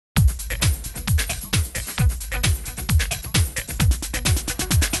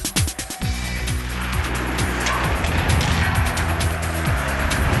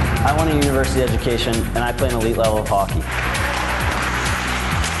university education, and I play an elite level of hockey.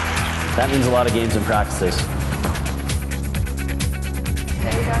 That means a lot of games and practices.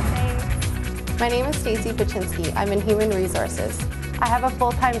 There you go, thanks. My name is Stacy Paczynski. I'm in Human Resources. I have a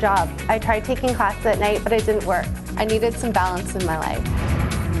full-time job. I tried taking classes at night, but it didn't work. I needed some balance in my life.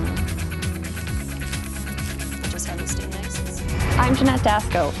 I'm Jeanette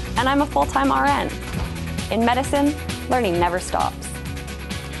Dasco, and I'm a full-time RN. In medicine, learning never stops.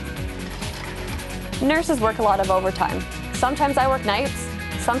 Nurses work a lot of overtime. Sometimes I work nights,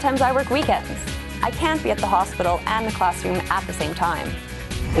 sometimes I work weekends. I can't be at the hospital and the classroom at the same time.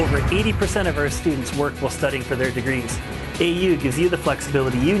 Over 80% of our students work while studying for their degrees. AU gives you the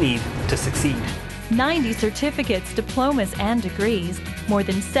flexibility you need to succeed. 90 certificates, diplomas, and degrees, more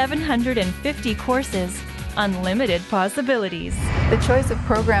than 750 courses, unlimited possibilities. The choice of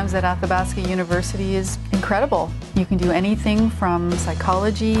programs at Athabasca University is incredible. You can do anything from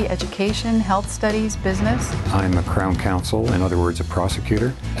psychology, education, health studies, business. I'm a Crown Counsel, in other words, a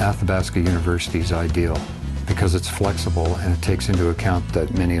prosecutor. Athabasca University is ideal because it's flexible and it takes into account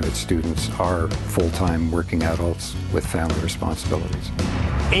that many of its students are full-time working adults with family responsibilities.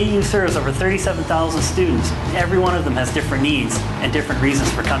 AU serves over 37,000 students. Every one of them has different needs and different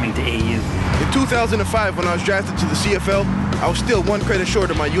reasons for coming to AU. In 2005, when I was drafted to the CFL, I was still one credit short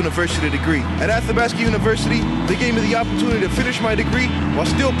of my university degree. At Athabasca University, they gave me the opportunity to finish my degree while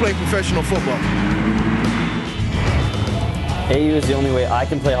still playing professional football. AU is the only way I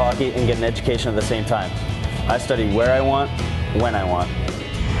can play hockey and get an education at the same time. I study where I want, when I want.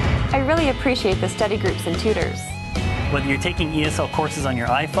 I really appreciate the study groups and tutors. Whether you're taking ESL courses on your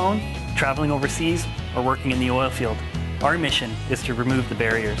iPhone, traveling overseas, or working in the oil field, our mission is to remove the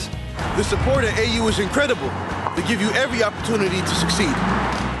barriers. The support at AU is incredible. They give you every opportunity to succeed.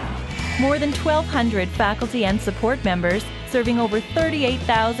 More than 1,200 faculty and support members, serving over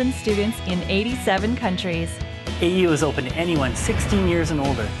 38,000 students in 87 countries. AU is open to anyone 16 years and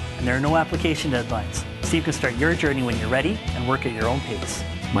older, and there are no application deadlines, so you can start your journey when you're ready and work at your own pace.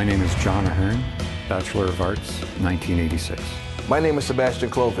 My name is John Ahern, Bachelor of Arts, 1986. My name is Sebastian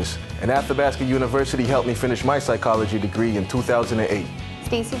Clovis, and Athabasca University helped me finish my psychology degree in 2008.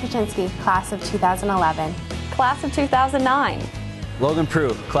 Stacy Paczynski, class of 2011. Class of 2009. Logan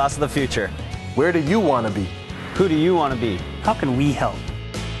Prue, class of the future. Where do you want to be? Who do you want to be? How can we help?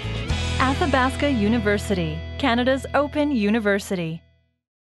 Athabasca University, Canada's open university.